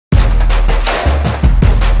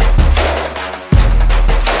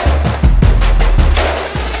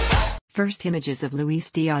First images of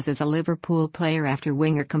Luis Diaz as a Liverpool player after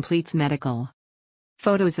winger completes medical.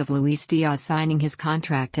 Photos of Luis Diaz signing his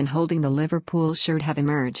contract and holding the Liverpool shirt have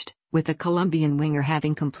emerged, with the Colombian winger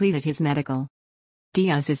having completed his medical.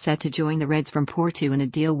 Diaz is set to join the Reds from Porto in a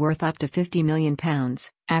deal worth up to £50 million,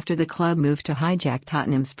 after the club moved to hijack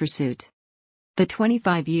Tottenham's pursuit. The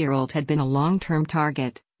 25-year-old had been a long-term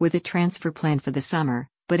target, with a transfer plan for the summer,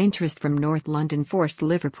 but interest from North London forced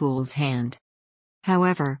Liverpool's hand.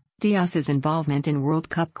 However, Diaz's involvement in World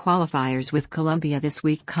Cup qualifiers with Colombia this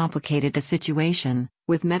week complicated the situation,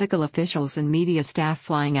 with medical officials and media staff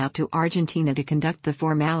flying out to Argentina to conduct the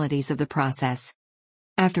formalities of the process.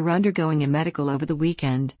 After undergoing a medical over the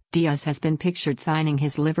weekend, Diaz has been pictured signing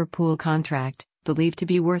his Liverpool contract, believed to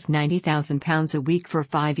be worth £90,000 a week for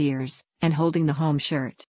 5 years, and holding the home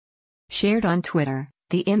shirt. Shared on Twitter,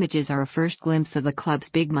 the images are a first glimpse of the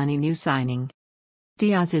club's big-money new signing.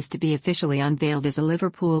 Diaz is to be officially unveiled as a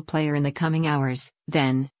Liverpool player in the coming hours,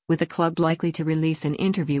 then, with the club likely to release an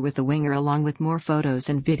interview with the winger along with more photos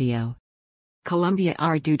and video. Colombia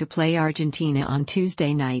are due to play Argentina on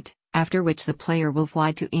Tuesday night, after which the player will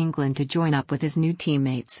fly to England to join up with his new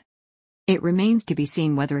teammates. It remains to be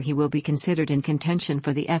seen whether he will be considered in contention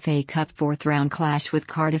for the FA Cup fourth-round clash with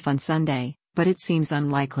Cardiff on Sunday, but it seems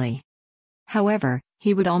unlikely. However,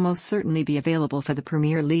 he would almost certainly be available for the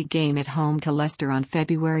Premier League game at home to Leicester on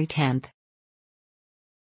February 10.